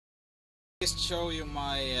Just show you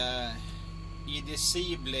my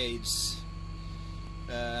EDC blades,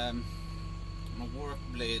 my work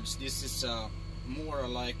blades. This is a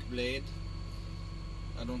Mora-like blade.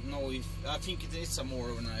 I don't know if I think it is a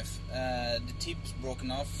Mora knife. The tip is broken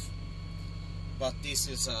off, but this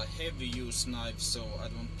is a heavy use knife, so I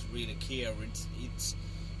don't really care. It's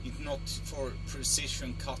not for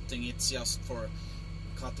precision cutting. It's just for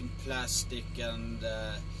cutting plastic and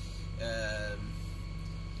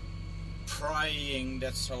prying.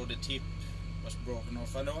 That's how the tip was broken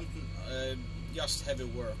off. I don't just heavy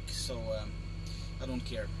work, so I don't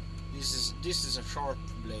care. This is a sharp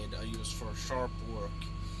blade I use for sharp work.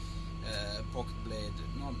 Pocket blade,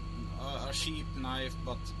 not a cheap knife,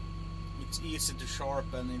 but it's easy to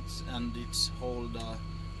sharpen it's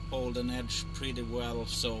hold an edge pretty well.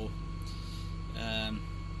 So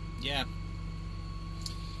yeah.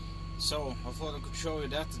 So I thought I could show you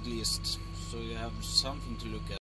that at least, so you have something to look at.